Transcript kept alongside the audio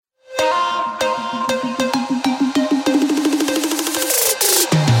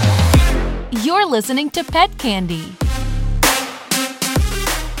listening to Pet Candy.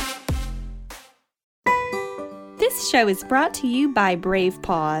 This show is brought to you by Brave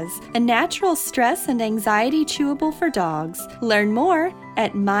Paws, a natural stress and anxiety chewable for dogs. Learn more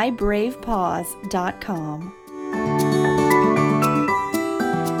at mybravepaws.com.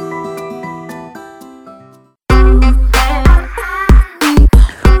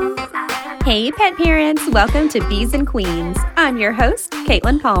 Hey pet parents, welcome to Bees and Queens. I'm your host,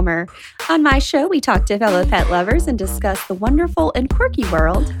 Caitlin Palmer. On my show, we talk to fellow pet lovers and discuss the wonderful and quirky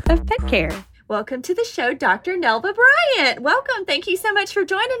world of pet care. Welcome to the show, Dr. Nelva Bryant. Welcome. Thank you so much for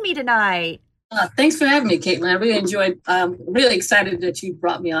joining me tonight. Thanks for having me, Caitlin. I really enjoyed, really excited that you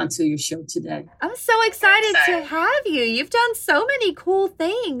brought me onto your show today. I'm so excited to have you. You've done so many cool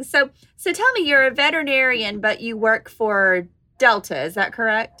things. So tell me, you're a veterinarian, but you work for Delta. Is that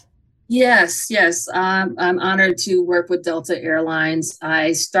correct? Yes. I'm honored to work with Delta Airlines.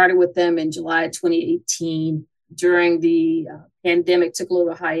 I started with them in July 2018 during the pandemic, took a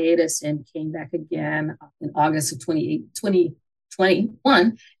little hiatus and came back again in August of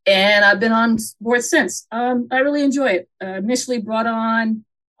 2021. And I've been on board since. I really enjoy it. Initially brought on,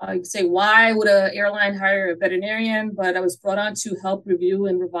 you could say, why would an airline hire a veterinarian? But I was brought on to help review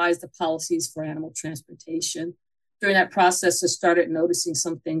and revise the policies for animal transportation. During that process, I started noticing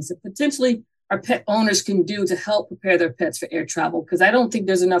some things that potentially our pet owners can do to help prepare their pets for air travel, because I don't think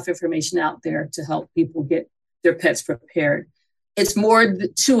there's enough information out there to help people get their pets prepared. It's more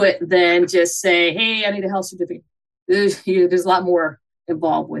to it than just say, hey, I need a health certificate. There's a lot more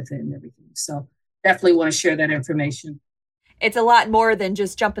involved with it and everything. So definitely want to share that information. It's a lot more than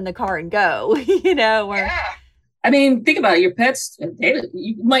just jump in the car and go, I mean, think about it. Your pets,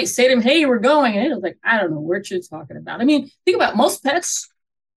 you might say to them, hey, we're going. And it's like, I don't know what you're talking about. I mean, think about it. Most pets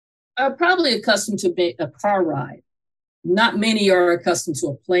are probably accustomed to a car ride. Not many are accustomed to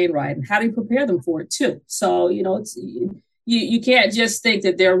a plane ride. And how do you prepare them for it, too? So, it's you can't just think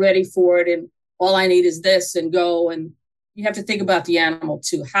that they're ready for it and all I need is this and go. And you have to think about the animal,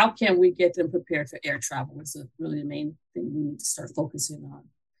 too. How can we get them prepared for air travel is really the main thing we need to start focusing on.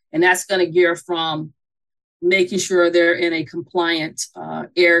 And that's going to gear from making sure they're in a compliant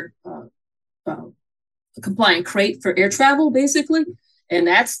compliant crate for air travel, basically. And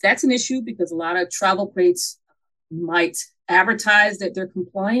that's an issue because a lot of travel crates might advertise that they're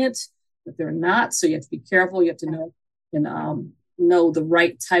compliant, but they're not. So you have to be careful. You have to know the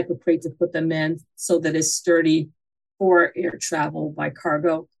right type of crate to put them in so that it's sturdy for air travel by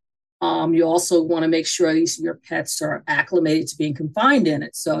cargo. You also want to make sure your pets are acclimated to being confined in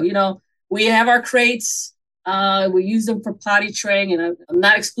it. So, we have our crates. We use them for potty training, and I'm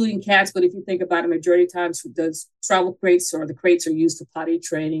not excluding cats, but if you think about it, majority of times those travel crates or the crates are used for potty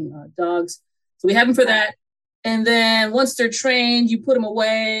training dogs. So we have them for that. And then once they're trained, you put them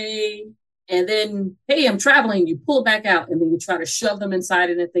away. And then, hey, I'm traveling. You pull it back out, and then you try to shove them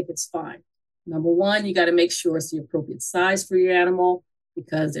inside and think it's fine. Number one, you got to make sure it's the appropriate size for your animal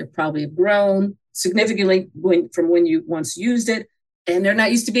because they're probably grown significantly from when you once used it. And they're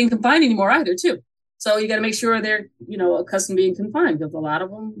not used to being confined anymore either, too. So you got to make sure they're, accustomed to being confined because a lot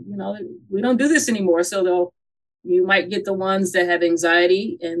of them, we don't do this anymore. So you might get the ones that have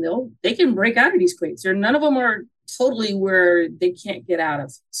anxiety and they can break out of these crates. None of them are totally where they can't get out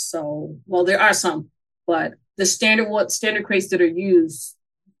of. So, well, there are some, but the standard crates that are used,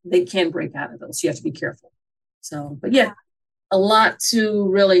 they can break out of those. So you have to be careful. So, but yeah, a lot to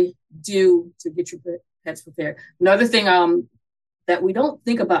really do to get your pets prepared. Another thing that we don't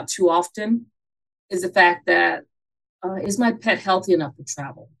think about too often is the fact that, is my pet healthy enough to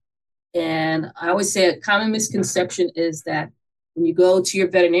travel? And I always say a common misconception is that when you go to your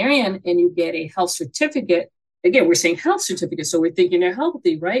veterinarian and you get a health certificate, again, we're saying health certificate, so we're thinking they're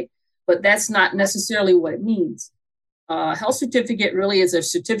healthy, right? But that's not necessarily what it means. Health certificate really is a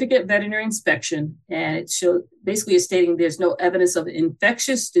certificate of veterinary inspection, and it basically is stating there's no evidence of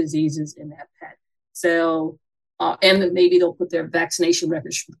infectious diseases in that pet. So, and then maybe they'll put their vaccination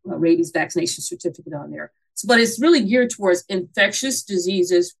records, rabies vaccination certificate on there. So, but it's really geared towards infectious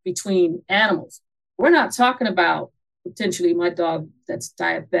diseases between animals. We're not talking about potentially my dog that's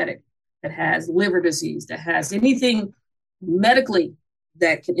diabetic, that has liver disease, that has anything medically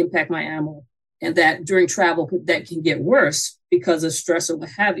that can impact my animal, and that during travel that can get worse because of stress or what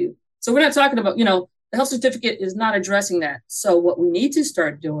have you. So we're not talking about, the health certificate is not addressing that. So what we need to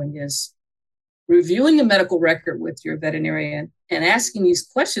start doing is reviewing the medical record with your veterinarian and asking these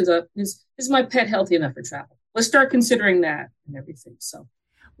questions of, is my pet healthy enough for travel? Let's start considering that and everything. So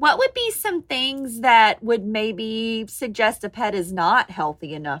what would be some things that would maybe suggest a pet is not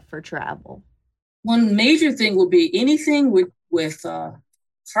healthy enough for travel? One major thing would be anything with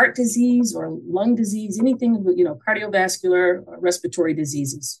heart disease or lung disease, anything with, cardiovascular or respiratory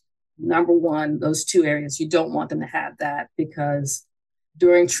diseases. Number one, those two areas, you don't want them to have that, because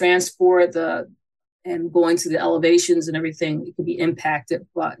during transport, and going to the elevations and everything, it could be impacted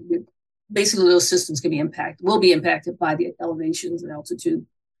by, basically those systems will be impacted by the elevations and altitude.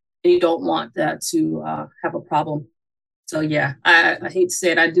 And you don't want that to have a problem. So yeah, I hate to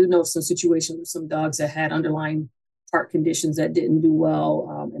say it. I do know some situations with some dogs that had underlying heart conditions that didn't do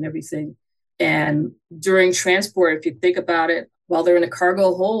well and everything. And during transport, if you think about it, while they're in a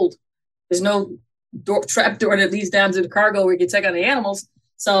cargo hold, there's no trap door that leads down to the cargo where you can check on the animals.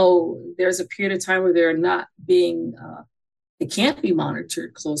 So there's a period of time where they're not being, they can't be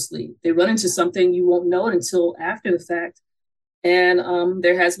monitored closely. They run into something, you won't know it until after the fact. And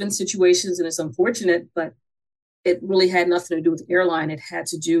there has been situations, and it's unfortunate, but it really had nothing to do with the airline. It had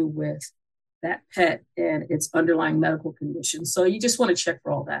to do with that pet and its underlying medical condition. So you just want to check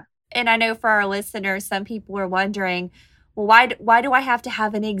for all that. And I know for our listeners, some people are wondering, well, why do I have to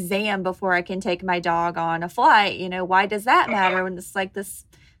have an exam before I can take my dog on a flight? Why does that matter? And it's like, this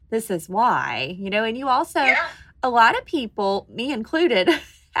is why, and you also, a lot of people, me included,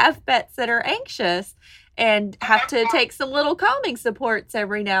 have pets that are anxious and have to take some little calming supports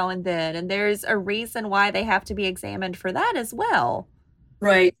every now and then. And there's a reason why they have to be examined for that as well.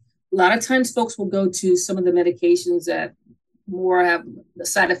 Right. A lot of times folks will go to some of the medications that more have the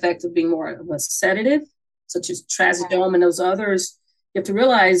side effect of being more of a sedative, such as trazodone and those others. You have to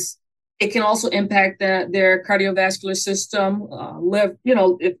realize it can also impact their cardiovascular system,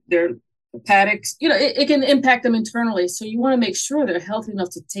 if they're hepatics, it can impact them internally. So you want to make sure they're healthy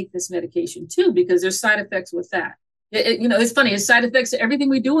enough to take this medication too, because there's side effects with that. It's funny, it's side effects to everything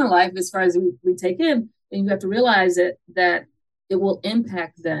we do in life as far as we take in. And you have to realize that it will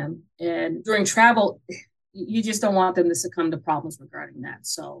impact them. And during travel, you just don't want them to succumb to problems regarding that.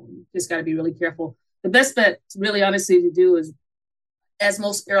 So you just got to be really careful. The best bet, really honestly, to do is, as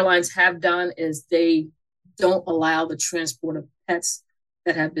most airlines have done, is they don't allow the transport of pets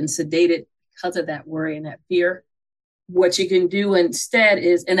that have been sedated because of that worry and that fear. What you can do instead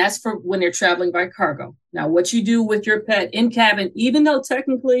is, and that's for when they're traveling by cargo. Now, what you do with your pet in cabin, even though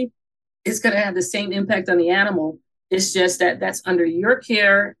technically it's going to have the same impact on the animal, it's just that that's under your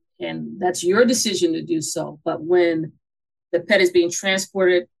care and that's your decision to do so. But when the pet is being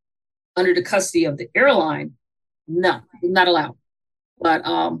transported under the custody of the airline, no, not allowed. But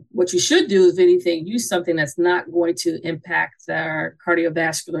what you should do, if anything, use something that's not going to impact their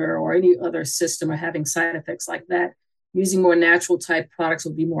cardiovascular or any other system or having side effects like that. Using more natural type products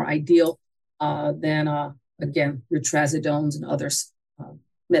will be more ideal than, again, your trazodones and other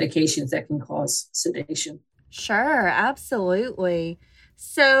medications that can cause sedation. Sure, absolutely.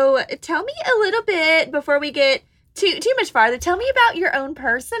 So tell me a little bit, before we get too much farther, tell me about your own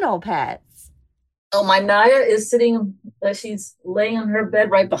personal pets. Oh, my Naya is sitting, she's laying on her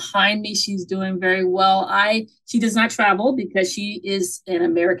bed right behind me. She's doing very well. She does not travel because she is an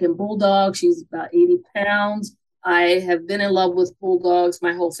American Bulldog. She's about 80 pounds. I have been in love with Bulldogs.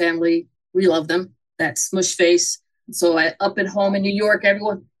 My whole family, we love them. That smush face. So up at home in New York,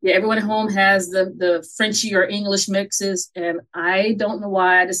 everyone at home has the Frenchie or English mixes. And I don't know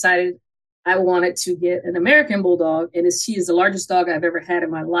why I decided I wanted to get an American Bulldog. And she is the largest dog I've ever had in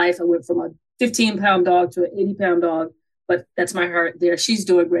my life. I went from a 15-pound dog to an 80-pound dog, but that's my heart there. She's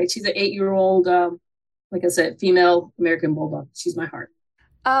doing great. She's an 8-year-old, like I said, female American Bulldog. She's my heart.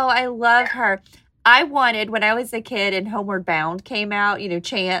 Oh, I love her. I wanted, when I was a kid and Homeward Bound came out,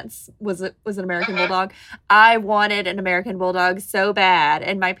 Chance was an American Bulldog. I wanted an American Bulldog so bad.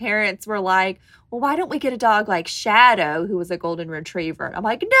 And my parents were like, well, why don't we get a dog like Shadow, who was a golden retriever? And I'm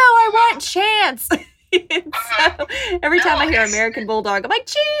like, no, I want Chance. So every time I hear American Bulldog, I'm like,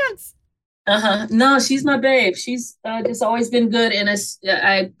 Chance. No, she's my babe. She's just always been good. And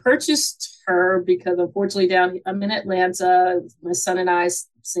I purchased her because, unfortunately, I'm in Atlanta. My son and I,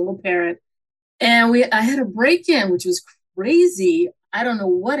 single parent. And I had a break-in, which was crazy. I don't know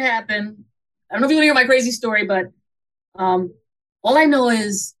what happened. I don't know if you want to hear my crazy story, but all I know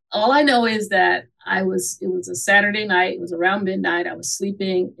is that it was a Saturday night. It was around midnight. I was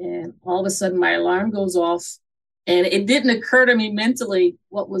sleeping, and all of a sudden my alarm goes off, and it didn't occur to me mentally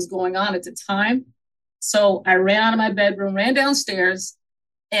what was going on at the time. So I ran out of my bedroom, ran downstairs,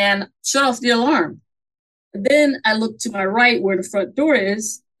 and shut off the alarm. Then I looked to my right where the front door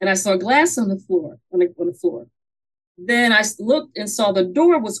is, and I saw glass on the floor, on the floor. Then I looked and saw the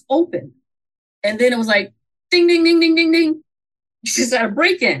door was open. And then it was like, ding, ding, ding, ding, ding, ding. She had a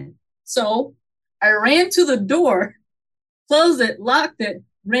break-in. So I ran to the door, closed it, locked it,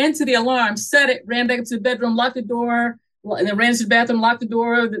 ran to the alarm, set it, ran back up to the bedroom, locked the door, and then ran to the bathroom, locked the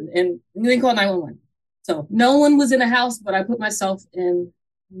door, and then called 911. So no one was in the house, but I put myself in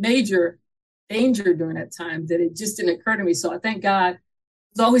major danger during that time that it just didn't occur to me. So I thank God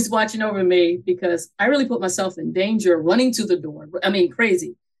was always watching over me because I really put myself in danger running to the door. I mean,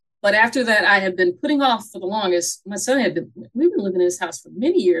 crazy. But after that, I had been putting off for the longest. My son we've been living in this house for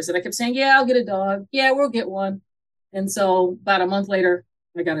many years. And I kept saying, yeah, I'll get a dog. Yeah, we'll get one. And so about a month later,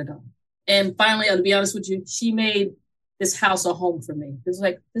 I got a dog. And finally, to be honest with you, she made this house a home for me. It was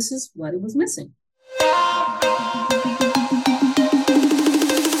like, this is what it was missing.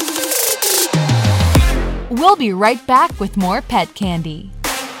 We'll be right back with more Pet Candy.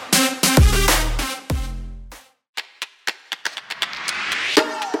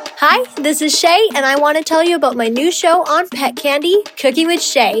 Hi, this is Shay, and I want to tell you about my new show on Pet Candy, Cooking with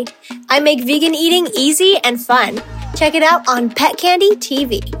Shay. I make vegan eating easy and fun. Check it out on Pet Candy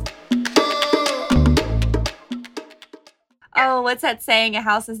TV. Oh, what's that saying? A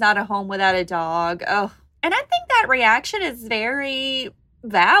house is not a home without a dog. Oh, and I think that reaction is very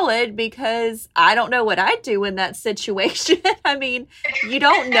valid because I don't know what I'd do in that situation. I mean, you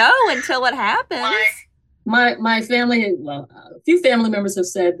don't know until it happens. My family, a few family members have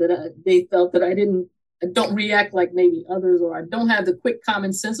said that they felt that I don't react like maybe others, or I don't have the quick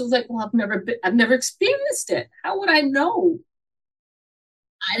common sense. I was like, well, I've never experienced it. How would I know?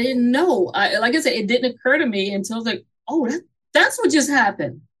 I didn't know. Like I said, it didn't occur to me until I was like, oh, that's what just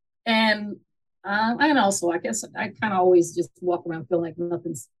happened. And also, I guess I kind of always just walk around feeling like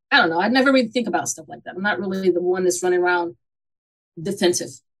nothing's, I don't know. I never really think about stuff like that. I'm not really the one that's running around defensive.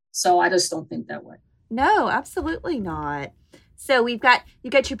 So I just don't think that way. No, absolutely not. So you got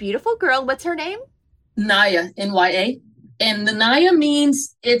your beautiful girl. What's her name? Naya, N-Y-A. And the Naya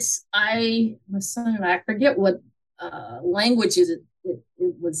means my son and I forget what languages it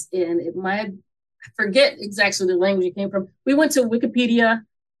was in. I forget exactly the language it came from. We went to Wikipedia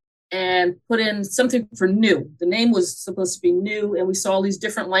and put in something for new. The name was supposed to be new, and we saw all these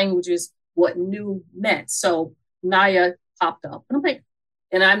different languages, what new meant. So Naya popped up. And I'm like,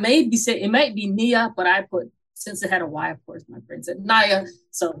 and I may be saying, it might be Nia, but I put, since it had a Y, of course, my friend said Naya.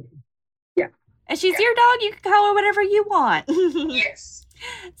 So, yeah. And she's your dog. You can call her whatever you want. Yes.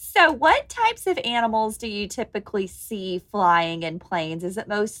 So what types of animals do you typically see flying in planes? Is it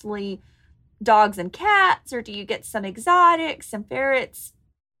mostly dogs and cats, or do you get some exotics, some ferrets?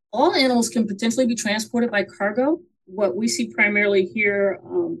 All animals can potentially be transported by cargo. What we see primarily here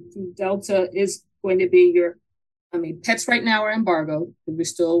through Delta is going to be pets right now are embargoed because we're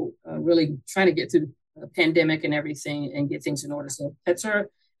still really trying to get through the pandemic and everything and get things in order. So pets are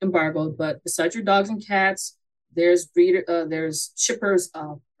embargoed, but besides your dogs and cats, there's shippers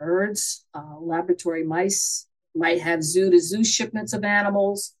of birds, laboratory mice, might have zoo-to-zoo shipments of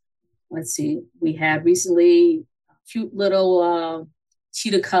animals. Let's see, we had recently a cute little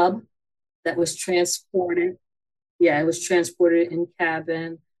cheetah cub that was transported. Yeah, it was transported in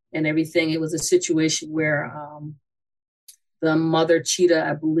cabin and everything. It was a situation where the mother cheetah,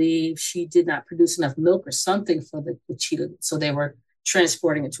 I believe, she did not produce enough milk or something for the cheetah. So they were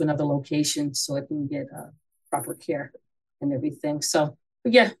transporting it to another location so it can get proper care and everything. So,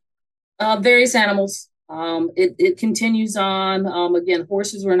 but yeah, various animals. It continues on. Again,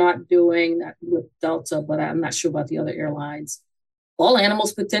 horses we're not doing that with Delta, but I'm not sure about the other airlines. All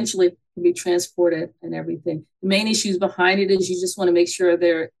animals potentially can be transported and everything. The main issues behind it is you just want to make sure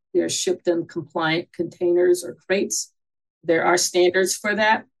they're shipped in compliant containers or crates. There are standards for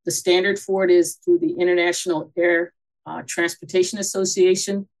that. The standard for it is through the International Air Transportation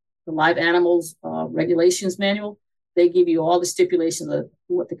Association, the Live Animals Regulations Manual. They give you all the stipulations of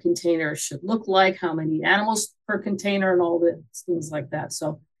what the container should look like, how many animals per container, and all the things like that.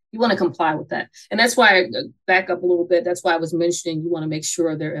 So you want to comply with that. And that's why I back up a little bit. That's why I was mentioning you want to make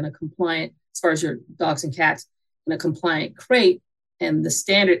sure they're in a compliant, as far as your dogs and cats, in a compliant crate. And the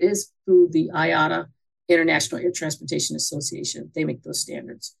standard is through the IATA, International Air Transportation Association. They make those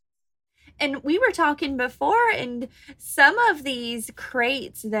standards. And we were talking before, and some of these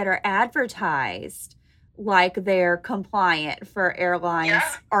crates that are advertised like they're compliant for airlines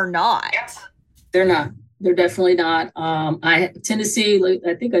are not. They're not. They're definitely not. I tend to see, like,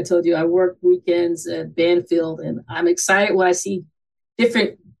 I think I told you, I work weekends at Banfield, and I'm excited when I see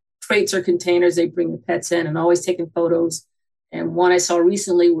different crates or containers they bring the pets in, and always taking photos. And one I saw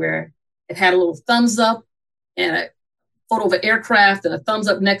recently where it had a little thumbs up and a photo of an aircraft and a thumbs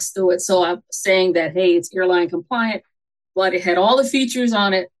up next to it. So I'm saying that, hey, it's airline compliant, but it had all the features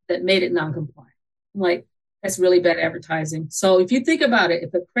on it that made it non-compliant. I'm like, that's really bad advertising. So if you think about it,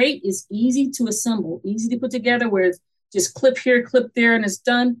 if a crate is easy to assemble, easy to put together, where it's just clip here, clip there, and it's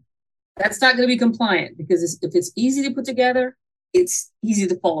done, That's not going to be compliant because if it's easy to put together, it's easy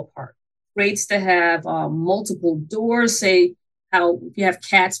to fall apart. Crates to have multiple doors, say how if you have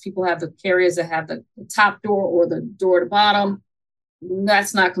cats, people have the carriers that have the top door or the door at the bottom.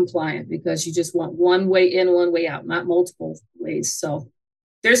 That's not compliant because you just want one way in, one way out, not multiple ways. So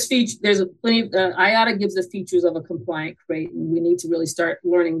there's plenty of, IATA gives the features of a compliant crate, and we need to really start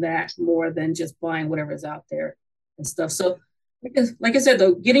learning that more than just buying whatever's out there and stuff. So like I said,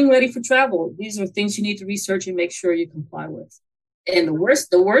 though, getting ready for travel, these are things you need to research and make sure you comply with. And the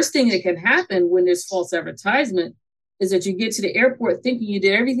worst thing that can happen when there's false advertisement is that you get to the airport thinking you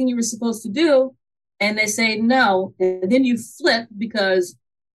did everything you were supposed to do, and they say no, and then you flip because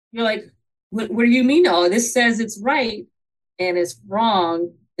you're like, what do you mean? No, this says it's right and it's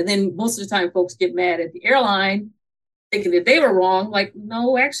wrong. And then most of the time folks get mad at the airline thinking that they were wrong. Like,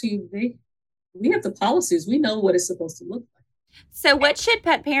 no, actually, we have the policies. We know what it's supposed to look like. So what should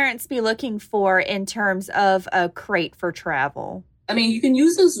pet parents be looking for in terms of a crate for travel? I mean, you can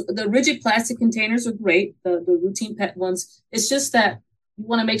use those. The rigid plastic containers are great, the routine pet ones. It's just that you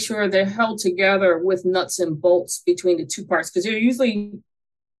want to make sure they're held together with nuts and bolts between the two parts because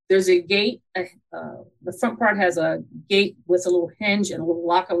there's a gate. The front part has a gate with a little hinge and a little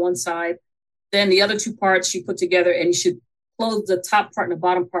lock on one side. Then the other two parts you put together, and you should close the top part and the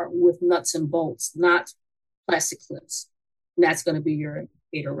bottom part with nuts and bolts, not plastic clips. And that's going to be your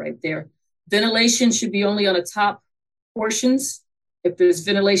indicator right there. Ventilation should be only on the top portions. If there's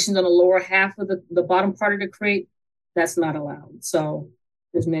ventilation on the lower half of the bottom part of the crate, that's not allowed. So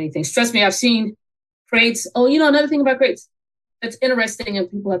there's many things. Trust me, I've seen crates. Oh, another thing about crates that's interesting and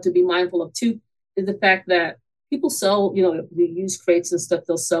people have to be mindful of too is the fact that people sell, the used crates and stuff,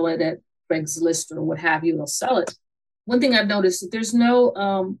 they'll sell it at Craigslist or what have you, they'll sell it. One thing I've noticed is there's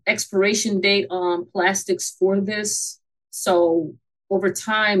no expiration date on plastics for this. So over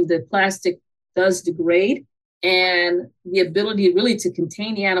time, the plastic does degrade and the ability really to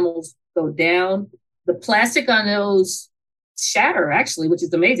contain the animals go down. The plastic on those shatter actually, which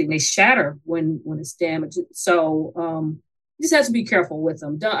is amazing. They shatter when it's damaged. So you just have to be careful with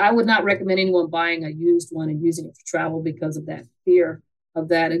them. I would not recommend anyone buying a used one and using it for travel because of that fear of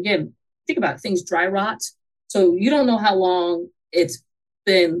that. Again, think about it, things dry rot. So you don't know how long it's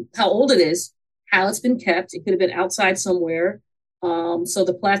been, how old it is, how it's been kept. It could have been outside somewhere. So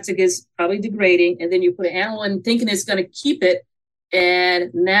the plastic is probably degrading, and then you put an animal in thinking it's going to keep it, and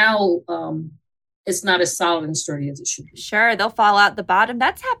now it's not as solid and sturdy as it should be. Sure, they'll fall out the bottom.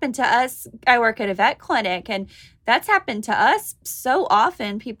 That's happened to us. I work at a vet clinic, and that's happened to us so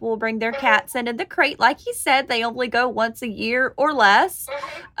often. People will bring their cats in the crate. Like you said, they only go once a year or less.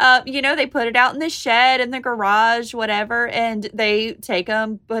 They put it out in the shed, in the garage, whatever, and they take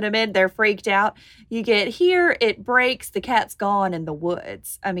them, put them in. They're freaked out. You get here, it breaks, the cat's gone in the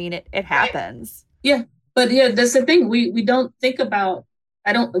woods. I mean, it happens. Yeah, but that's the thing. We don't think about.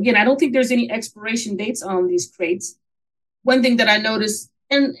 I don't think there's any expiration dates on these crates. One thing that I noticed,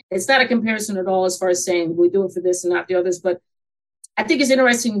 and it's not a comparison at all as far as saying we do it for this and not the others, but I think it's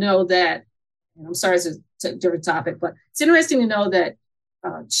interesting to know that, and I'm sorry it's a different topic, but it's interesting to know that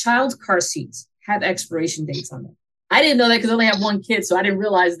child car seats have expiration dates on them. I didn't know that because I only have one kid, so I didn't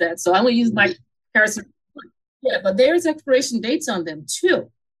realize that. So I only use my car seat. Yeah, but there's expiration dates on them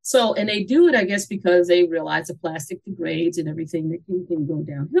too. So, and they do it, I guess, because they realize the plastic degrades and everything that can go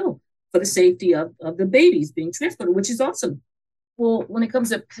downhill for the safety of the babies being transported, which is awesome. Well, when it comes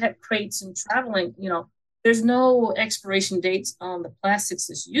to pet crates and traveling, there's no expiration dates on the plastics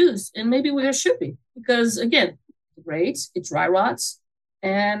that's used, and maybe there should be, because again, it degrades, it dry rots,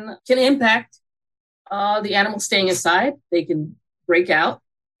 and can impact the animal staying inside. They can break out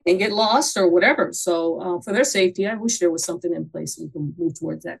and get lost or whatever. So for their safety, I wish there was something in place we can move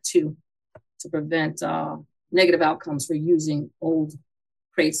towards that too, to prevent negative outcomes for using old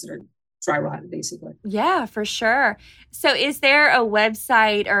crates that are dry rotted, basically. Yeah, for sure. So is there a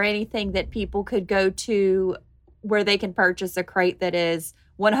website or anything that people could go to where they can purchase a crate that is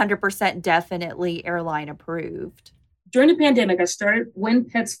 100% definitely airline approved? During the pandemic, I started When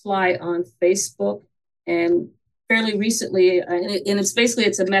Pets Fly on Facebook, and fairly recently, and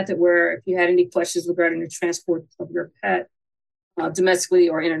it's a method where if you had any questions regarding the transport of your pet domestically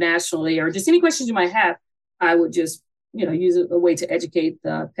or internationally, or just any questions you might have, I would just use a way to educate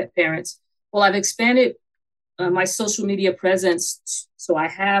the pet parents. Well, I've expanded my social media presence, so I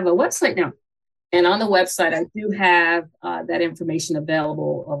have a website now, and on the website I do have that information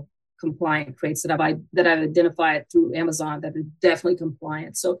available of compliant crates that I've identified through Amazon that are definitely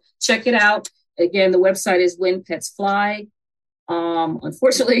compliant. So check it out. Again, the website is When Pets Fly.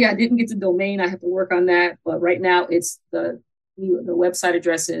 Unfortunately, I didn't get the domain. I have to work on that. But right now, it's the The website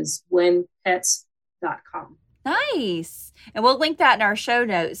address is winpets.com. Nice. And we'll link that in our show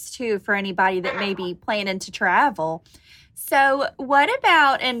notes too for anybody that may be planning to travel. So what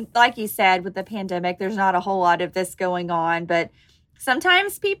about, and like you said, with the pandemic, there's not a whole lot of this going on, but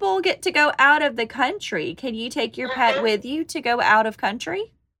sometimes people get to go out of the country. Can you take your pet with you to go out of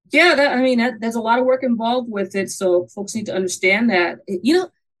country? Yeah, there's a lot of work involved with it. So folks need to understand that.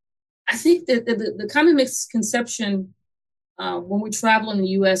 I think that the common misconception when we travel in the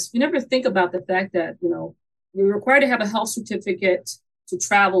U.S., we never think about the fact that, you're required to have a health certificate to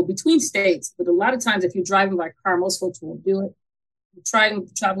travel between states. But a lot of times, if you're driving by car, most folks won't do it.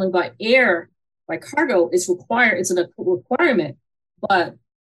 Traveling by air, by cargo, it's required. It's a requirement, but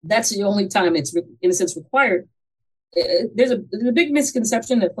that's the only time it's, in a sense, required. There's a big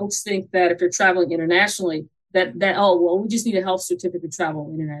misconception that folks think that if you're traveling internationally, that we just need a health certificate to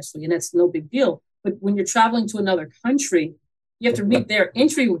travel internationally, and that's no big deal. But when you're traveling to another country, you have to meet their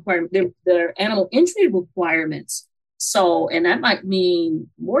entry requirement, their animal entry requirements. So, and that might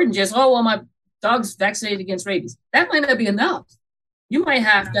mean more than just, my dog's vaccinated against rabies. That might not be enough. You might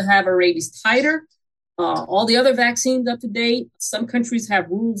have to have a rabies titer, all the other vaccines up to date. Some countries have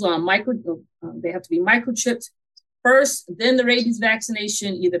rules on they have to be microchipped first, then the rabies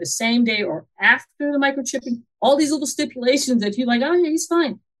vaccination, either the same day or after the microchipping. All these little stipulations that you're like, oh yeah, he's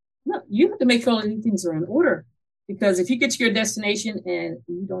fine. No, you have to make sure all these things are in order. Because if you get to your destination and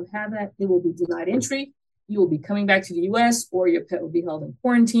you don't have that, it will be denied entry. You will be coming back to the U.S. or your pet will be held in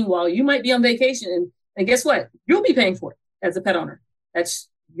quarantine while you might be on vacation. And guess what? You'll be paying for it as a pet owner. That's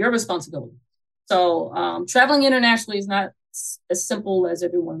your responsibility. So traveling internationally is not as simple as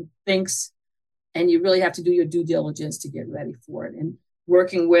everyone thinks. And you really have to do your due diligence to get ready for it. And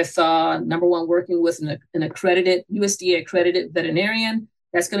working with, working with an accredited, USDA accredited veterinarian,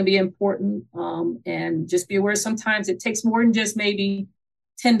 that's going to be important. And just be aware sometimes it takes more than just maybe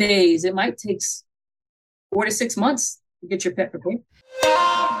 10 days. It might take 4 to 6 months to get your pet prepared.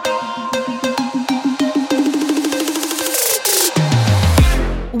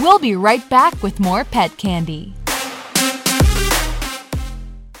 We'll be right back with more Pet Candy.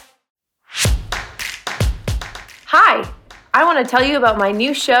 Hi, I want to tell you about my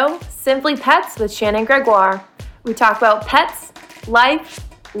new show, Simply Pets with Shannon Gregoire. We talk about pets, life,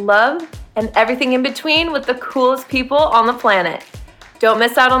 love, and everything in between with the coolest people on the planet. Don't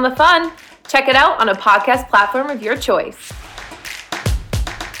miss out on the fun. Check it out on a podcast platform of your choice.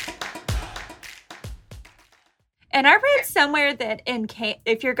 And I read somewhere that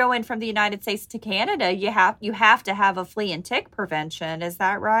if you're going from the United States to Canada, you have to have a flea and tick prevention. Is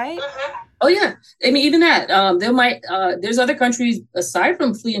that right? Oh yeah, I mean even that. There's other countries aside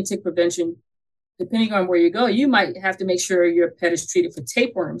from flea and tick prevention. Depending on where you go, you might have to make sure your pet is treated for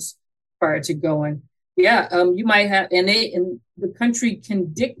tapeworms prior to going. Yeah, you might have, and the country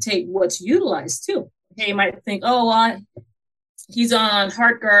can dictate what's utilized too. Hey, you might think, he's on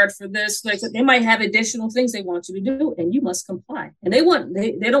HeartGuard for this. Like they might have additional things they want you to do, and you must comply. And they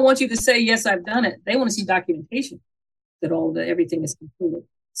don't want you to say yes, I've done it. They want to see documentation that everything is completed.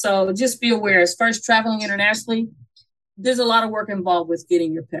 So just be aware. As far as traveling internationally, there's a lot of work involved with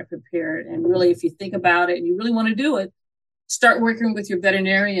getting your pet prepared. And really, if you think about it and you really want to do it, start working with your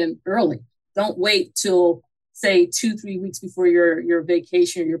veterinarian early. Don't wait till, say, 2-3 weeks before your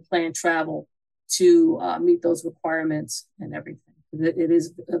vacation or your planned travel to meet those requirements and everything. It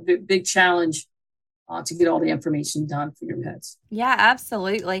is a big challenge to get all the information done for your pets. Yeah,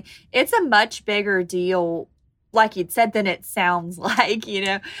 absolutely. It's a much bigger deal, like you'd said, than it sounds like.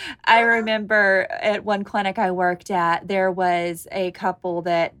 I remember at one clinic I worked at, there was a couple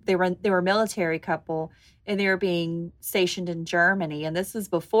that they were a military couple, and they were being stationed in Germany. And this was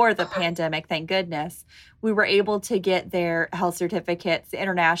before the pandemic, thank goodness. We were able to get their health certificates, the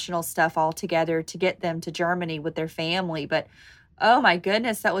international stuff all together to get them to Germany with their family. But oh my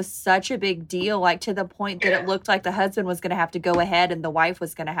goodness, that was such a big deal, like to the point that it looked like the husband was going to have to go ahead and the wife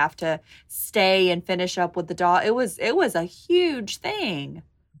was going to have to stay and finish up with the dog. It was a huge thing.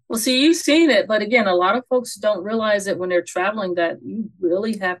 Well, see, you've seen it. But again, a lot of folks don't realize that when they're traveling that you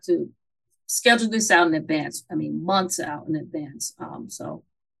really have to schedule this out in advance. I mean, months out in advance. So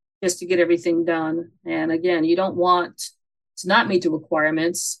just to get everything done. And again, you don't want to not meet the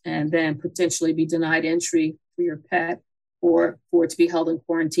requirements and then potentially be denied entry for your pet, or for it to be held in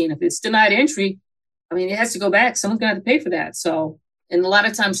quarantine. If it's denied entry, I mean, it has to go back. Someone's going to have to pay for that. So, and a lot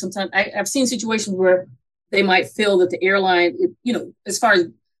of times, I've seen situations where they might feel that the airline, as far as,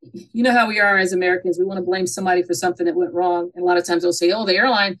 how we are as Americans, we want to blame somebody for something that went wrong. And a lot of times they'll say, the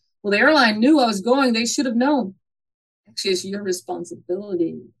airline knew I was going. They should have known. Actually, it's your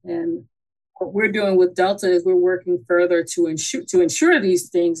responsibility. And what we're doing with Delta is we're working further to ensure these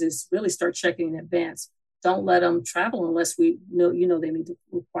things is really start checking in advance. Don't let them travel unless we know, they meet the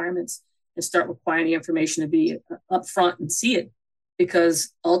requirements, and start requiring the information to be upfront and see it.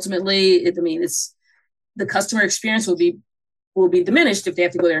 Because ultimately, it's the customer experience will be diminished if they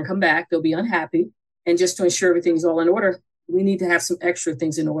have to go there and come back. They'll be unhappy. And just to ensure everything's all in order, we need to have some extra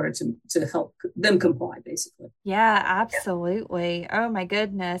things in order to help them comply, basically. Yeah, absolutely. Oh my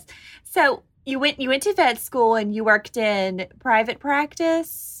goodness. So you went to vet school and you worked in private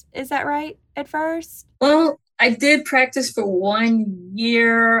practice. Is that right at first? Well, I did practice for 1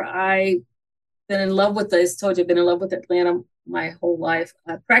 year. I've been in love with this. Told you I've been in love with Atlanta my whole life.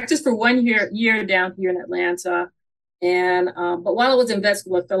 I practiced for 1 year down here in Atlanta. And but while I was in vet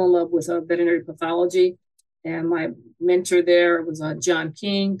school, I fell in love with veterinary pathology. And my mentor there was John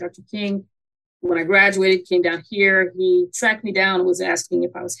King, Dr. King. When I graduated, came down here, he tracked me down and was asking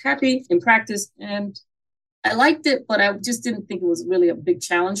if I was happy in practice. And I liked it, but I just didn't think it was really a big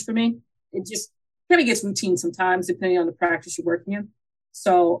challenge for me. It just kind of gets routine sometimes, depending on the practice you're working in.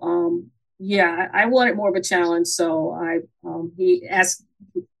 So, I wanted more of a challenge. So he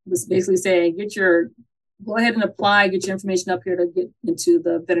was basically saying, go ahead and apply, get your information up here to get into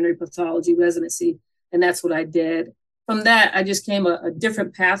the veterinary pathology residency. And that's what I did. From that, I just came a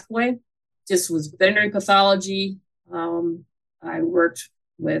different pathway. Just was veterinary pathology. I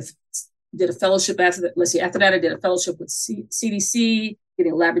did a fellowship after that. After that, I did a fellowship with CDC,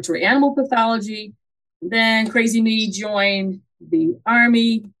 getting laboratory animal pathology. Then crazy me joined the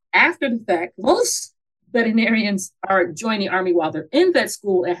Army after the fact. Most veterinarians join the Army while they're in vet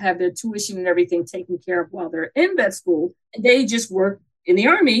school and have their tuition and everything taken care of while they're in vet school. And they just work in the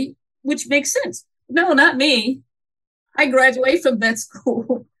Army, which makes sense. No, not me. I graduate from vet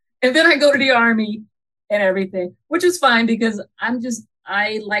school and then I go to the Army and everything, which is fine because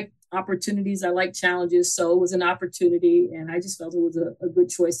I like opportunities. I like challenges. So it was an opportunity and I just felt it was a good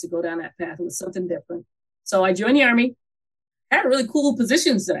choice to go down that path. It was something different. So I joined the Army. I had really cool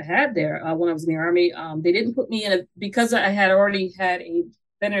positions that I had there when I was in the Army. They didn't put me because I had already had a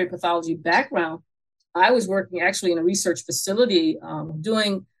veterinary pathology background. I was working actually in a research facility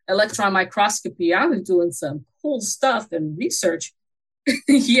doing electron microscopy. I was doing some cool stuff and research.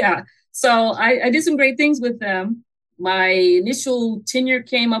 Yeah. So I did some great things with them. My initial tenure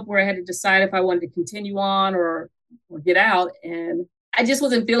came up where I had to decide if I wanted to continue on or get out. And I just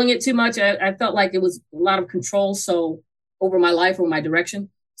wasn't feeling it too much. I felt like it was a lot of control over my life or my direction.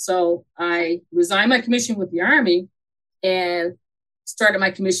 So I resigned my commission with the Army and started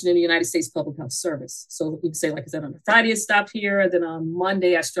my commission in the United States Public Health Service. So you can say, like I said, on Friday I stopped here. And then on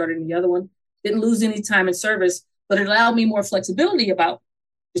Monday I started in the other one. Didn't lose any time in service, but it allowed me more flexibility about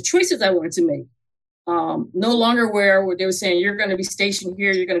the choices I wanted to make. No longer where they were saying, you're going to be stationed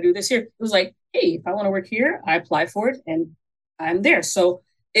here, you're going to do this here. It was like, hey, if I want to work here, I apply for it and I'm there. So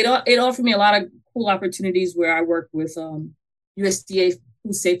it offered me a lot of cool opportunities where I worked with USDA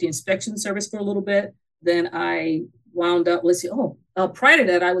Food Safety Inspection Service for a little bit. Then I wound up, prior to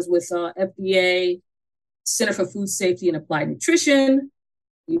that, I was with FDA, Center for Food Safety and Applied Nutrition.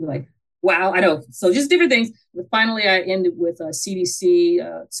 You're like, wow, I know. So just different things. But finally, I ended with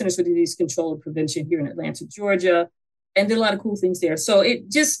CDC, Centers for Disease Control and Prevention here in Atlanta, Georgia, and did a lot of cool things there. So it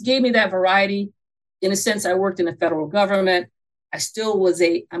just gave me that variety. In a sense, I worked in the federal government. I still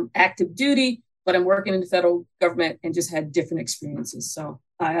I'm active duty, but I'm working in the federal government and just had different experiences. So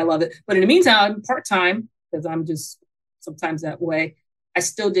I love it. But in the meantime, I'm part-time because I'm just sometimes that way. I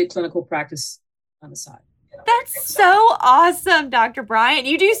still did clinical practice on the side. That's so awesome, Dr. Bryant.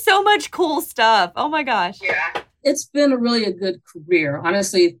 You do so much cool stuff. Oh my gosh. Yeah. It's been a good career.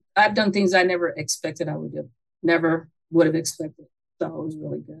 Honestly, I've done things I never expected I would do. Never would have expected. So it was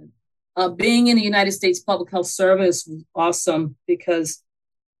really good. Being in the United States Public Health Service was awesome because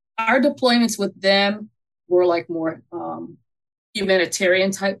our deployments with them were like more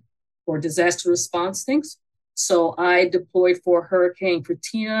humanitarian type or disaster response things. So I deployed for Hurricane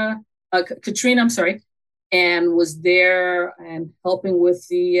Katrina, and was there and helping with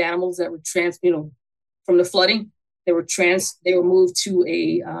the animals that were from the flooding. They were moved to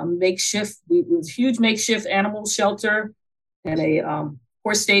a makeshift. It was a huge makeshift animal shelter and a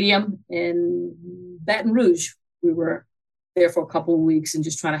horse stadium in Baton Rouge. We were there for a couple of weeks and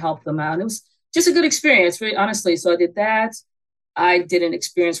just trying to help them out. And it was just a good experience, really, honestly. So I did that. I did an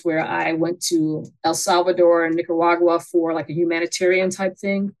experience where I went to El Salvador and Nicaragua for like a humanitarian type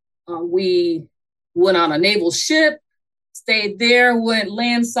thing. We went on a naval ship, stayed there, went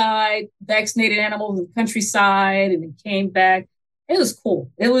landside, vaccinated animals in the countryside, and then came back. It was cool.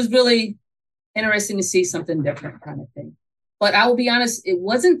 It was really interesting to see something different kind of thing. But I will be honest, it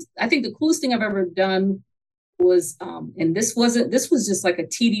wasn't, I think the coolest thing I've ever done was, and this was just like a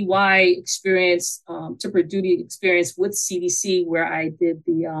TDY experience, temporary duty experience with CDC, where I did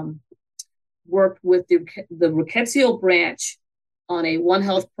worked with the Rickettsial branch on a One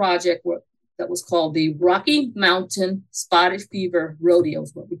Health project that was called the Rocky Mountain Spotted Fever Rodeo,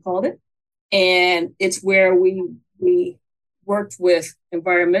 is what we called it. And it's where we worked with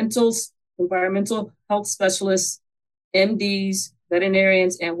environmental health specialists, MDs,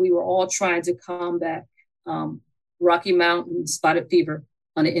 veterinarians, and we were all trying to combat Rocky Mountain Spotted Fever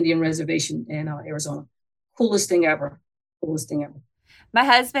on an Indian reservation in Arizona. Coolest thing ever. My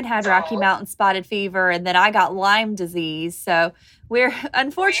husband had Rocky Mountain Spotted Fever, and then I got Lyme disease. So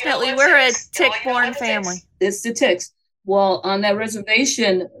unfortunately, we're a tick-borne family. It's the ticks. Well, on that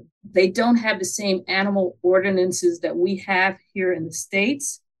reservation, they don't have the same animal ordinances that we have here in the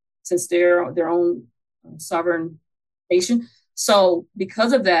States, since they're their own sovereign nation. So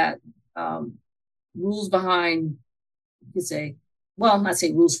because of that, rules behind, you could say, well, I'm not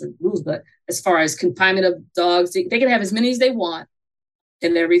saying rules, but as far as confinement of dogs, they can have as many as they want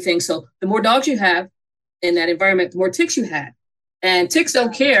and everything. So the more dogs you have in that environment, the more ticks you had. And ticks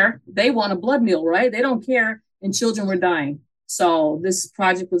don't care. They want a blood meal, right? They don't care. And children were dying. So this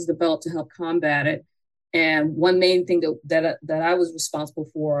project was developed to help combat it. And one main thing that I was responsible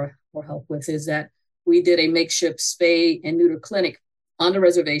for or help with is that we did a makeshift spay and neuter clinic on the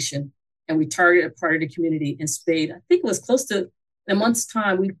reservation. And we targeted a part of the community and spayed. I think it was close to in a month's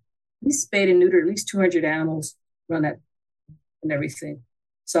time. We spayed and neutered at least 200 animals around that and everything.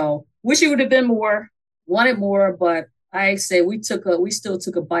 So wish it would have been more, wanted more, but I say we still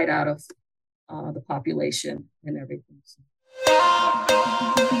took a bite out of the population and everything.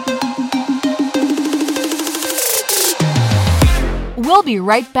 We'll be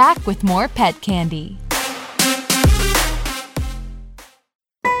right back with more Pet Candy.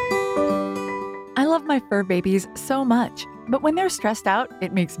 I love my fur babies so much, but when they're stressed out,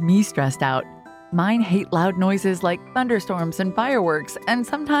 it makes me stressed out. Mine hate loud noises like thunderstorms and fireworks, and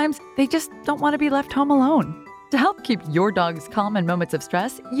sometimes they just don't want to be left home alone. To help keep your dogs calm in moments of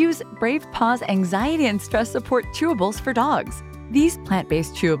stress, use Brave Paws Anxiety and Stress Support Chewables for dogs. These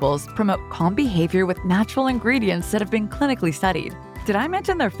plant-based chewables promote calm behavior with natural ingredients that have been clinically studied. Did I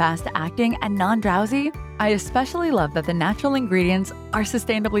mention they're fast-acting and non-drowsy? I especially love that the natural ingredients are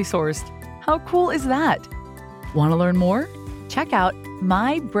sustainably sourced. How cool is that? Want to learn more? Check out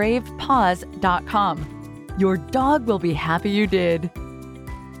mybravepaws.com. Your dog will be happy you did.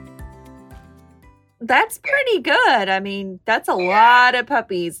 That's pretty good. I mean, that's a lot of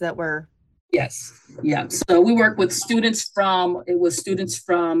puppies that were. Yes. Yeah. So we work with students from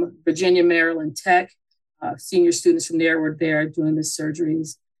Virginia, Maryland Tech. Senior students from there were there doing the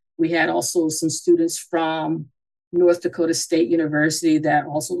surgeries. We had also some students from North Dakota State University that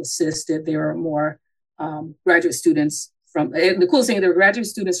also assisted. They were more graduate students the coolest thing, they were graduate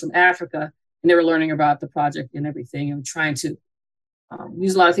students from Africa, and they were learning about the project and everything and trying to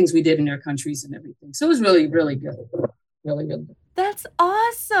use a lot of things we did in their countries and everything. So it was really, really good. Really good. That's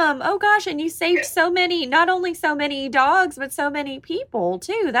awesome. Oh gosh. And you saved not only so many dogs, but so many people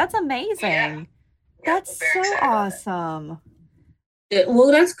too. That's amazing. Yeah. That's so awesome.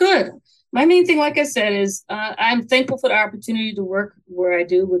 Well, that's good. My main thing, like I said, is I'm thankful for the opportunity to work where I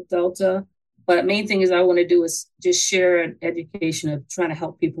do with Delta. But main thing is I want to do is just share an education of trying to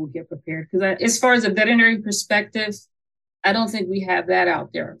help people get prepared. Because as far as a veterinary perspective, I don't think we have that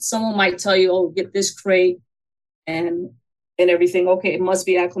out there. Someone might tell you, oh, get this crate and everything. Okay, it must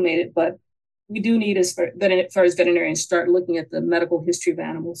be acclimated. But we do need, as far as veterinarians, start looking at the medical history of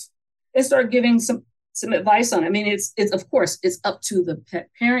animals and start giving some advice on it. I mean, it's of course, it's up to the pet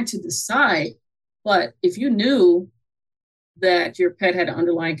parent to decide. But if you knew that your pet had an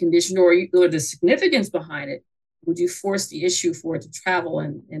underlying condition or the significance behind it, would you force the issue for it to travel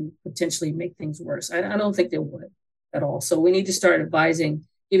and potentially make things worse? I don't think they would at all. So we need to start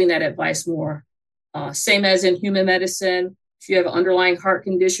giving that advice more. Same as in human medicine, if you have an underlying heart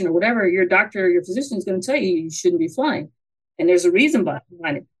condition or whatever, your doctor or your physician is going to tell you shouldn't be flying. And there's a reason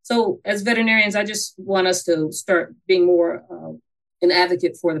behind it. So as veterinarians, I just want us to start being more an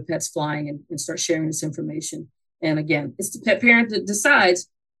advocate for the pets flying and start sharing this information. And again, it's the pet parent that decides,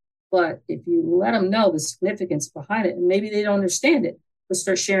 but if you let them know the significance behind it, and maybe they don't understand it, but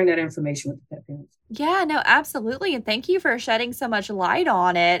start sharing that information with the pet parents. Yeah, no, absolutely. And thank you for shedding so much light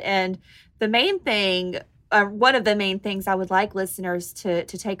on it. And the main thing, one of the main things I would like listeners to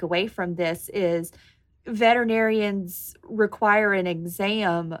take away from this is veterinarians require an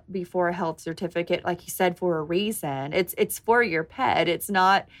exam before a health certificate, like you said, for a reason. It's for your pet. It's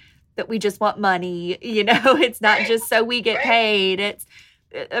not that we just want money. It's not just so we get paid.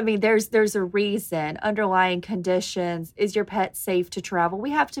 There's a reason, underlying conditions. Is your pet safe to travel?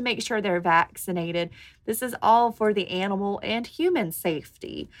 We have to make sure they're vaccinated. This is all for the animal and human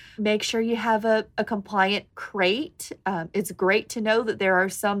safety. Make sure you have a compliant crate. It's great to know that there are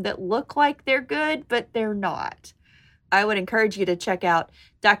some that look like they're good, but they're not. I would encourage you to check out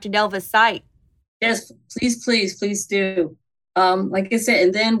Dr. Nelva's site. Yes, please do. Like I said,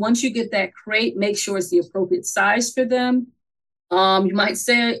 and then once you get that crate, make sure it's the appropriate size for them. You might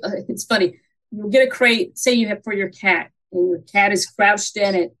say, it's funny, you'll get a crate, say you have for your cat, and your cat is crouched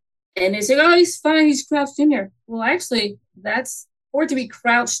in it, and they say, oh, he's fine, he's crouched in there. Well, actually, that's for it to be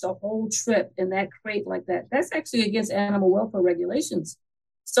crouched the whole trip in that crate like that. That's actually against animal welfare regulations.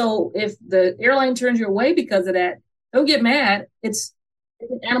 So if the airline turns you away because of that, don't get mad. It's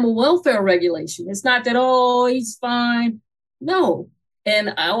an animal welfare regulation. It's not that, oh, he's fine. No.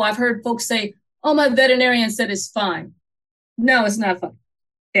 And I've heard folks say, oh, my veterinarian said it's fine. No, it's not fun,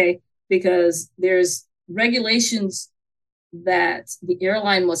 okay? Because there's regulations that the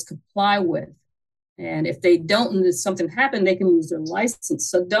airline must comply with. And if they don't and something happened, they can lose their license.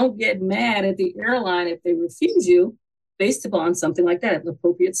 So don't get mad at the airline if they refuse you based upon something like that,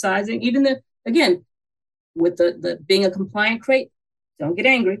 appropriate sizing. Even again, with the being a compliant crate, don't get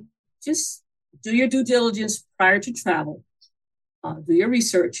angry. Just do your due diligence prior to travel. Do your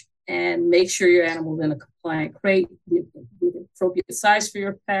research and make sure your animal's in a compliant crate with appropriate size for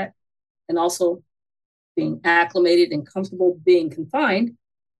your pet, and also being acclimated and comfortable being confined.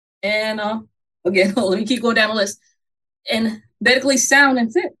 And again, let me keep going down the list. And medically sound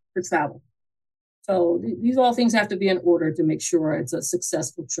and fit for travel. So these all things have to be in order to make sure it's a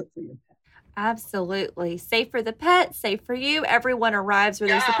successful trip for your pet. Absolutely. Safe for the pet, safe for you. Everyone arrives where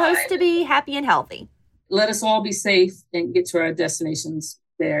they're supposed to be, happy and healthy. Let us all be safe and get to our destinations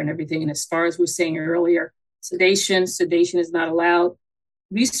there and everything. And as far as we were saying earlier, sedation is not allowed.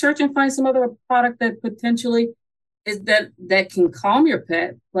 Research and find some other product that potentially is that can calm your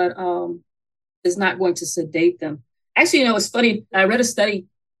pet, but is not going to sedate them. Actually, it's funny. I read a study,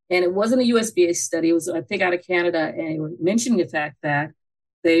 and it wasn't a USDA study. It was, I think, out of Canada, and they were mentioning the fact that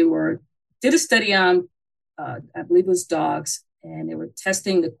they did a study on, I believe it was dogs, and they were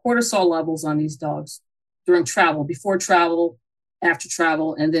testing the cortisol levels on these dogs during travel, before travel, after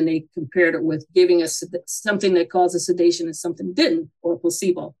travel, and then they compared it with giving us something that causes sedation and something didn't, or a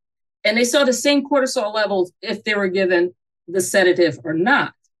placebo. And they saw the same cortisol levels if they were given the sedative or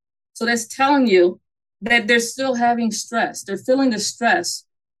not. So that's telling you that they're still having stress. They're feeling the stress,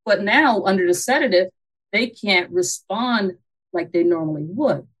 but now under the sedative, they can't respond like they normally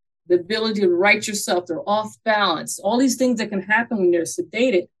would. The ability to right yourself, they're off balance, all these things that can happen when they're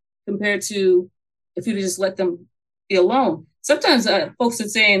sedated compared to if you just let them be alone. Sometimes folks are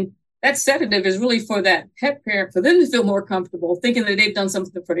saying that sedative is really for that pet parent, for them to feel more comfortable, thinking that they've done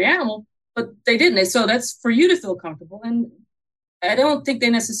something for the animal, but they didn't. So that's for you to feel comfortable. And I don't think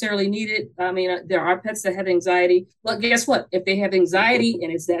they necessarily need it. I mean, there are pets that have anxiety. Well, guess what? If they have anxiety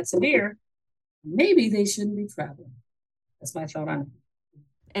and it's that severe, maybe they shouldn't be traveling. That's my thought on it.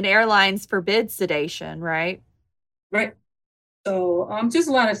 And airlines forbid sedation, right? Right. So just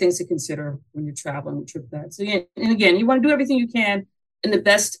a lot of things to consider when you're traveling with your pet. So again, you want to do everything you can in the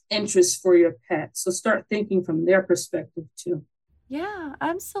best interest for your pet. So start thinking from their perspective too. Yeah,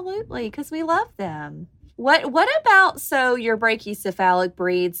 absolutely, because we love them. What about, so your brachycephalic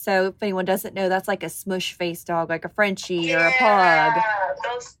breeds? So if anyone doesn't know, that's like a smush face dog, like a Frenchie or a pug.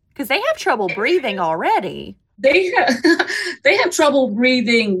 Because they have trouble breathing already. They have trouble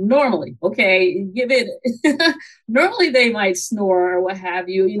breathing normally. Okay, normally they might snore or what have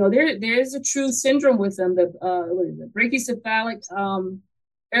you. There's a true syndrome with them, the brachycephalic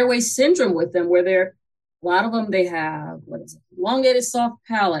airway syndrome with them, where a lot of them, they have elongated soft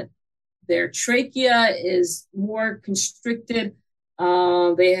palate. Their trachea is more constricted.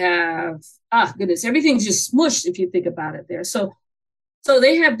 They have everything's just smushed if you think about it there. So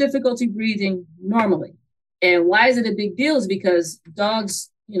they have difficulty breathing normally. And why is it a big deal? Is because dogs,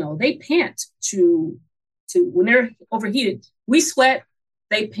 they pant to when they're overheated. We sweat,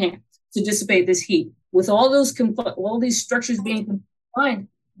 they pant to dissipate this heat. With all these structures being confined,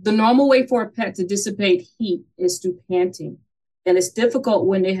 the normal way for a pet to dissipate heat is through panting. And it's difficult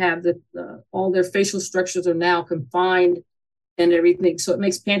when they have all their facial structures are now confined and everything. So it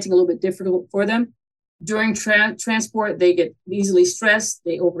makes panting a little bit difficult for them. During transport, they get easily stressed.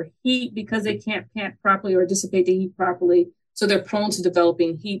 They overheat because they can't pant properly or dissipate the heat properly. So they're prone to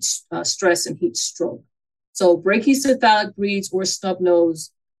developing heat stress and heat stroke. So brachycephalic breeds or snub-nose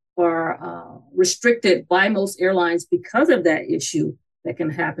are restricted by most airlines because of that issue. that can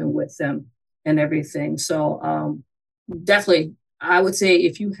happen with them and everything. So definitely, I would say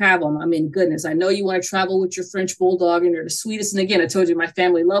if you have them, I mean, goodness, I know you want to travel with your French bulldog and they're the sweetest. And again, I told you my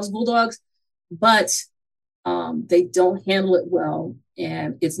family loves bulldogs, but they don't handle it well,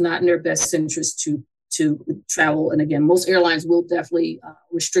 and it's not in their best interest to travel. And again, most airlines will definitely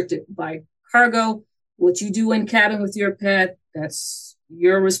restrict it by cargo. What you do in cabin with your pet, that's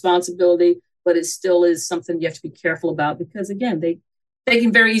your responsibility, but it still is something you have to be careful about because again, they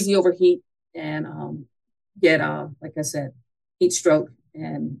can very easily overheat and get, like I said, heat stroke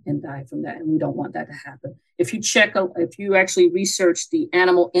and die from that. And we don't want that to happen. If you actually research the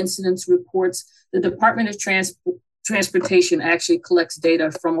animal incidence reports, the Department of Transportation actually collects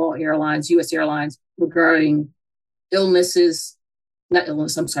data from all airlines, U.S. airlines, regarding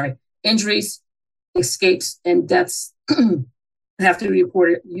injuries, escapes, and deaths have to be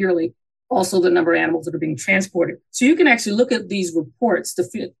reported yearly. Also, the number of animals that are being transported. So you can actually look at these reports to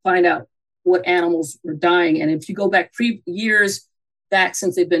find out what animals were dying. And if you go back years back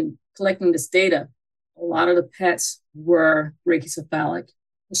since they've been collecting this data, a lot of the pets were brachycephalic,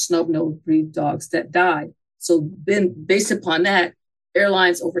 the snub-nosed breed dogs that died. So then based upon that,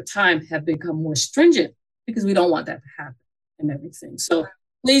 airlines over time have become more stringent because we don't want that to happen and everything. So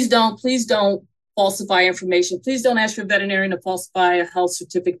please don't falsify information. Please don't ask your veterinarian to falsify a health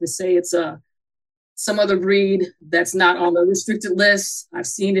certificate to say it's some other breed that's not on the restricted list. I've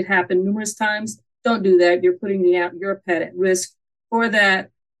seen it happen numerous times. Don't do that. You're putting your pet at risk for that.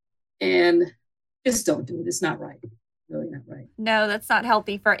 And just don't do it. It's not right. Really not right. No, that's not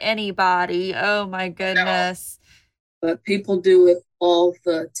healthy for anybody. Oh my goodness. No. But people do it all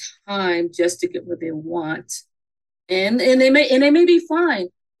the time just to get what they want. And they may be fine,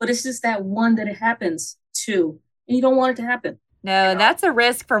 but it's just that one that it happens to. And you don't want it to happen. No, that's a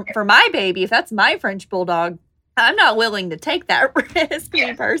risk for my baby. If that's my French bulldog, I'm not willing to take that risk,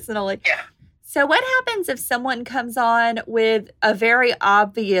 me personally. Yeah. So what happens if someone comes on with a very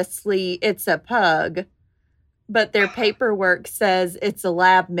obviously it's a pug, but their paperwork says it's a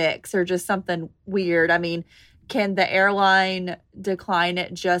lab mix or just something weird? I mean, can the airline decline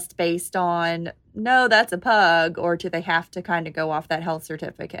it just based on, no, that's a pug, or do they have to kind of go off that health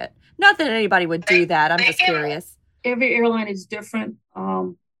certificate? Not that anybody would do that. I'm just curious. Every airline is different.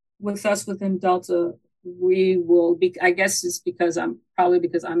 With us within Delta, we will be, I guess it's because I'm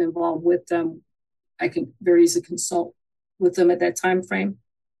involved with them. I can very easily consult with them at that time frame.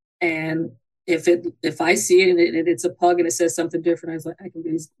 And if I see it and it's a pug and it says something different, I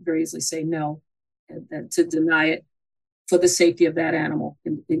can very easily say no, and to deny it for the safety of that animal.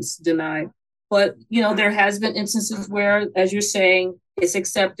 It's denied. But, there has been instances where, as you're saying, it's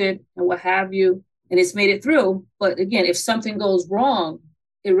accepted and what have you, and it's made it through. But again, if something goes wrong,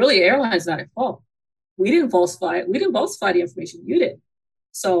 airline's not at fault. We didn't falsify it. We didn't falsify the information. You did.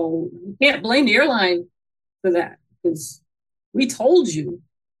 So you can't blame the airline for that because we told you.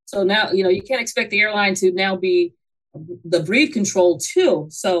 So now, you can't expect the airline to now be the breed control too.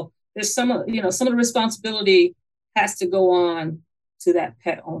 So there's some of the responsibility has to go on to that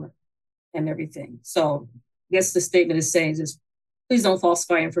pet owner and everything. So I guess the statement is saying is, please don't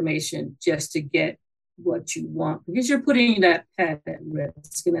falsify information just to get what you want, because you're putting that pet at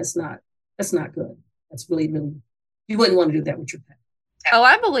risk, and that's not good. That's really, really, you wouldn't want to do that with your pet. Oh,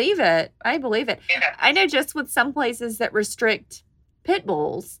 I believe it. I know just with some places that restrict pit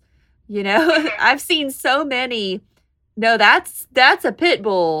bulls, I've seen so many, no, that's a pit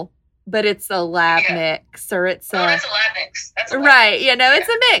bull, but it's a lab mix, or it's that's a lab mix. That's a lab right. Mix. It's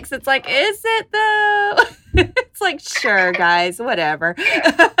a mix. It's like, is it though? It's like, sure, guys, whatever.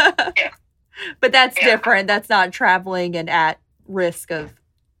 Yeah. But that's different. That's not traveling and at risk of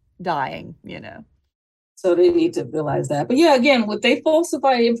dying, So they need to realize that. But yeah, again, what they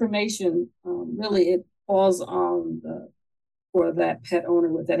falsify information, really it falls on for that pet owner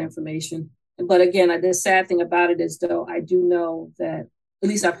with that information. But again, the sad thing about it is, though, I do know that, at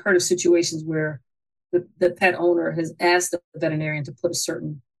least I've heard of situations where the pet owner has asked the veterinarian to put a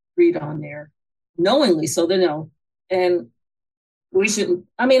certain breed on there knowingly, so they know. And we shouldn't,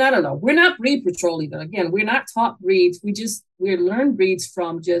 I don't know. We're not breed patrol even. Again, we're not taught breeds. We're learned breeds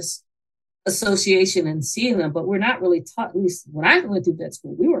from just association and seeing them, but we're not really taught, at least when I went through vet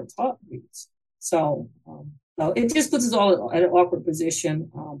school, we weren't taught breeds. So it just puts us all at an awkward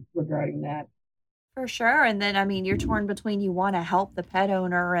position regarding that. For sure. And then, you're torn between, you want to help the pet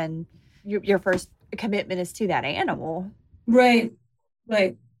owner and your first commitment is to that animal. Right.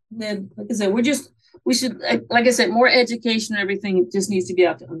 Then, like I said, we should, like I said, more education and everything. It just needs to be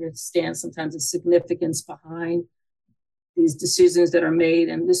able to understand sometimes the significance behind these decisions that are made.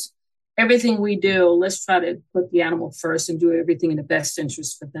 And this, everything we do, let's try to put the animal first and do everything in the best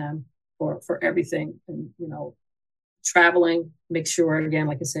interest for them, for everything. And, traveling, make sure, again,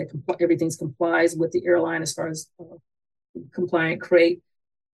 like I said, everything's complies with the airline as far as compliant crate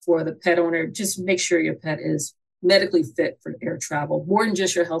for the pet owner. Just make sure your pet is medically fit for air travel, more than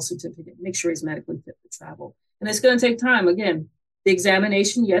just your health certificate. Make sure he's medically fit for travel. And it's going to take time. Again, the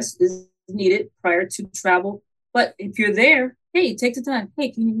examination, yes, is needed prior to travel. But if you're there, hey, take the time. Hey,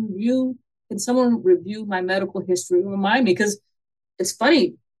 can someone review my medical history? Remind me, because it's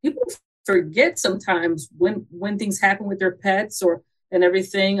funny, people forget sometimes when things happen with their pets and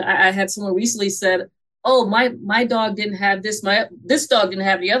everything. I had someone recently said, oh, my dog didn't have this, this dog didn't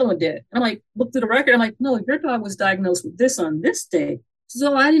have, the other one did. And I'm like, looked at the record, I'm like, no, your dog was diagnosed with this on this day.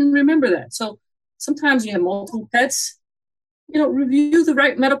 So I didn't remember that. So sometimes you have multiple pets, review the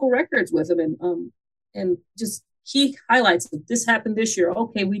right medical records with them and just key highlights. This happened this year.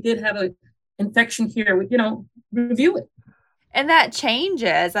 Okay, we did have an infection here. Review it. And that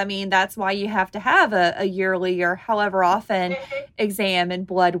changes. I mean, that's why you have to have a yearly or however often exam and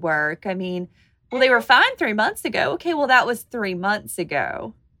blood work. I mean, well, they were fine 3 months ago. Okay, well, that was 3 months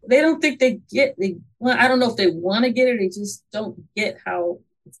ago. They don't think I don't know if they want to get it. They just don't get how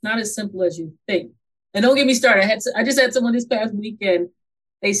it's not as simple as you think. And don't get me started. I just had someone this past weekend.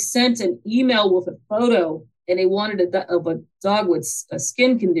 They sent an email with a photo, and they wanted of a dog with a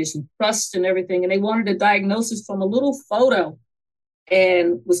skin condition, crust and everything. And they wanted a diagnosis from a little photo,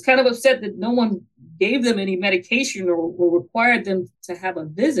 and was kind of upset that no one gave them any medication or required them to have a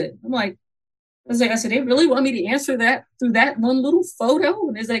visit. I said, they really want me to answer that through that one little photo?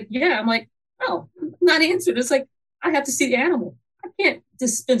 And it's like, yeah. I'm like, no, I'm not answered. It's like, I have to see the animal. I can't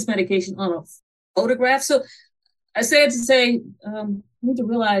dispense medication on a photograph. So I said to say, you need to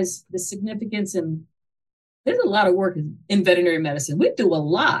realize the significance, and there's a lot of work in veterinary medicine. We do a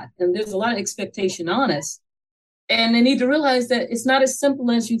lot, and there's a lot of expectation on us. And they need to realize that it's not as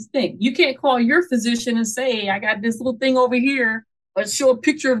simple as you think. You can't call your physician and say, I got this little thing over here, or show a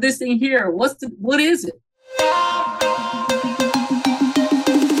picture of this thing here. What is it?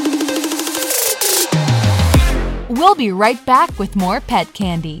 We'll be right back with more Pet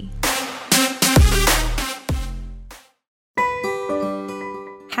Candy.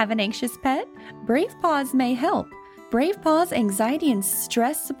 Have an anxious pet? Brave Paws may help. Brave Paws Anxiety and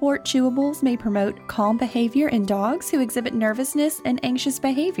Stress Support Chewables may promote calm behavior in dogs who exhibit nervousness and anxious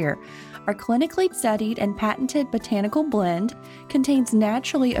behavior. Our clinically studied and patented botanical blend contains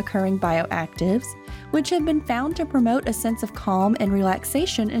naturally occurring bioactives, which have been found to promote a sense of calm and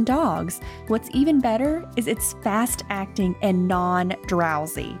relaxation in dogs. What's even better is it's fast-acting and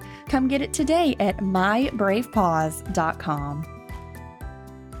non-drowsy. Come get it today at mybravepaws.com.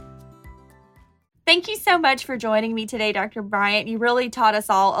 Thank you so much for joining me today, Dr. Bryant. You really taught us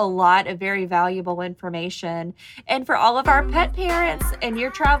all a lot of very valuable information. And for all of our pet parents, and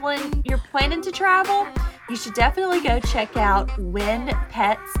you're planning to travel, you should definitely go check out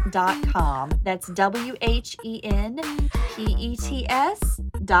whenpets.com. That's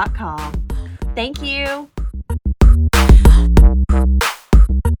WHENPETS.com. Thank you.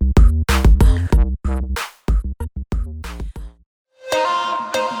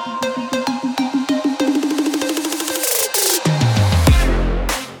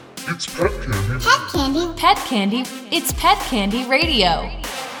 Pet Candy. Pet Candy. It's Pet Candy Radio.